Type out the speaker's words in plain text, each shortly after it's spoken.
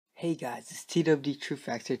Hey guys, it's TWDG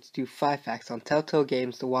Truefacts here to do 5 facts on Telltale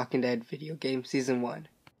Games' The Walking Dead video game Season 1.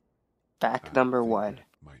 Fact number 1.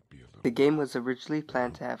 The game was originally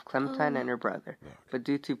planned to have Clementine and her brother, but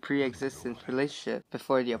due to pre-existence relationship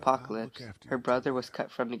before the apocalypse, her brother was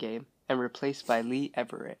cut from the game and replaced by Lee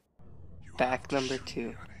Everett. Fact number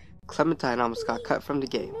 2. Clementine almost got cut from the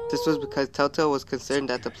game. This was because Telltale was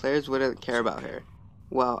concerned that the players wouldn't care about her.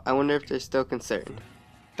 Well, I wonder if they're still concerned.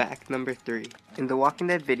 Fact number 3. In the Walking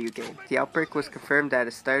Dead video game, the Outbreak was confirmed that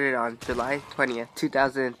it started on July 20th,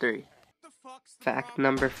 2003. Fact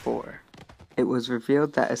number 4. It was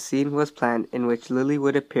revealed that a scene was planned in which Lilly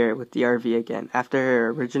would appear with the RV again after her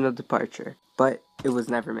original departure, but it was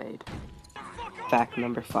never made. Fact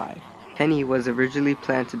number 5. Kenny was originally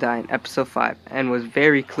planned to die in episode 5 and was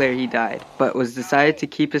very clear he died, but was decided to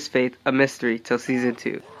keep his fate a mystery till season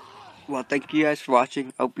 2. Well, thank you guys for watching.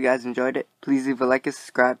 I hope you guys enjoyed it. Please leave a like and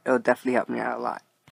subscribe. It'll definitely help me out a lot.